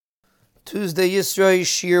Tuesday Yisrael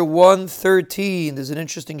Shiur 113. There's an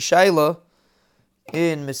interesting shaila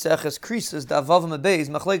in Meseches Krisus, Davav Mebeis,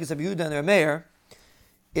 Machlekes Rabbi Yehuda and Rameir.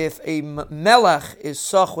 If a melech is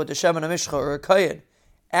soch with the Shemen HaMishcha or a Kayin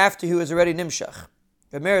after he was already Nimshach,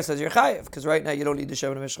 Rameir says you're chayev, because right now you don't need the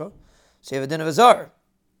Shemen HaMishcha, so you have a din of a zar.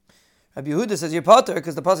 Rabbi Yehuda says you're pater,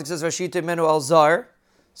 because the pasuk says Rashita Menu al Zar.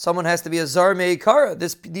 Someone has to be a zar meikara.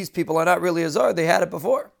 These people are not really a zar; they had it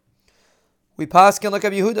before. We paskin like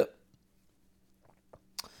Rabbi Yehuda.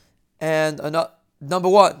 And number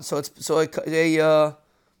one, so a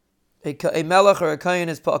melech or a kayin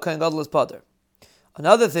is a kayin gadol is pater.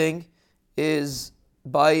 Another thing is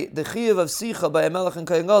by the chiyuv of sicha by a melech and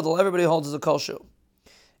kayin gadol, everybody holds as a kolshu.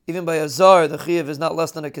 Even by a zar, the chiyuv is not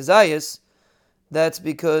less than a kezayis. That's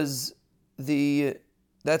because you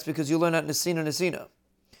learn at nesina.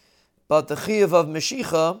 But the chiyuv of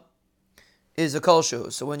meshicha is a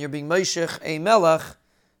kolshu. So when you're being meishich a melech,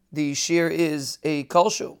 the shiur is a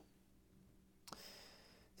kolshu.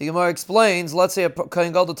 The Gemara explains, let's say a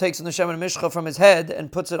Kohen Gadol takes in the Shemen HaMishcha from his head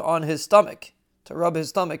and puts it on his stomach, to rub his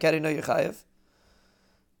stomach. How do you know you're chayev?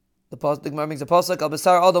 The Gemara makes a pasuk, Al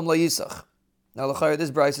Basar Adam Lo Yisach. Now, this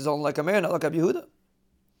Bryce is only like a Meir, not like a Yehuda.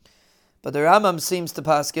 But the Rambam seems to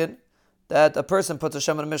paskin that a person puts a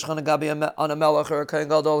Shemen HaMishcha on a melech or a Kohen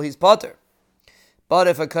Gadol, he's pater. But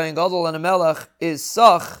if a Kohen Gadol and a melech is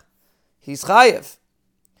sach, he's chayev.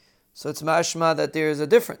 So it's mashma that there is a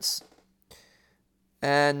difference.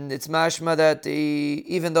 And it's mashma that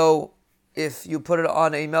even though if you put it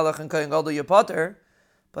on a melech and kohen gadol, you're pater,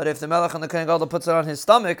 but if the melech and the kohen gadol puts it on his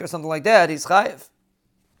stomach or something like that, he's chayev.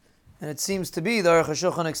 And it seems to be, the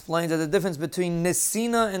HilchosGeulah4Life explains that the difference between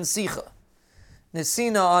nesina and sicha.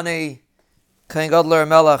 Nesina on a kohen gadol or a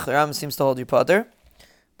melech, the Ram seems to hold you pater,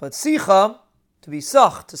 but sicha, to be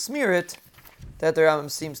sach, to smear it, that the Ram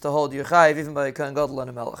seems to hold you chayev, even by a kohen gadol and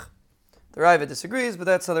a melech. The Raiva disagrees, but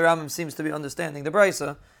that's how the Rambam seems to be understanding the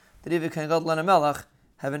Brisa, that even Kohen Gadol and a Melech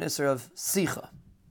have an Isser of Sicha.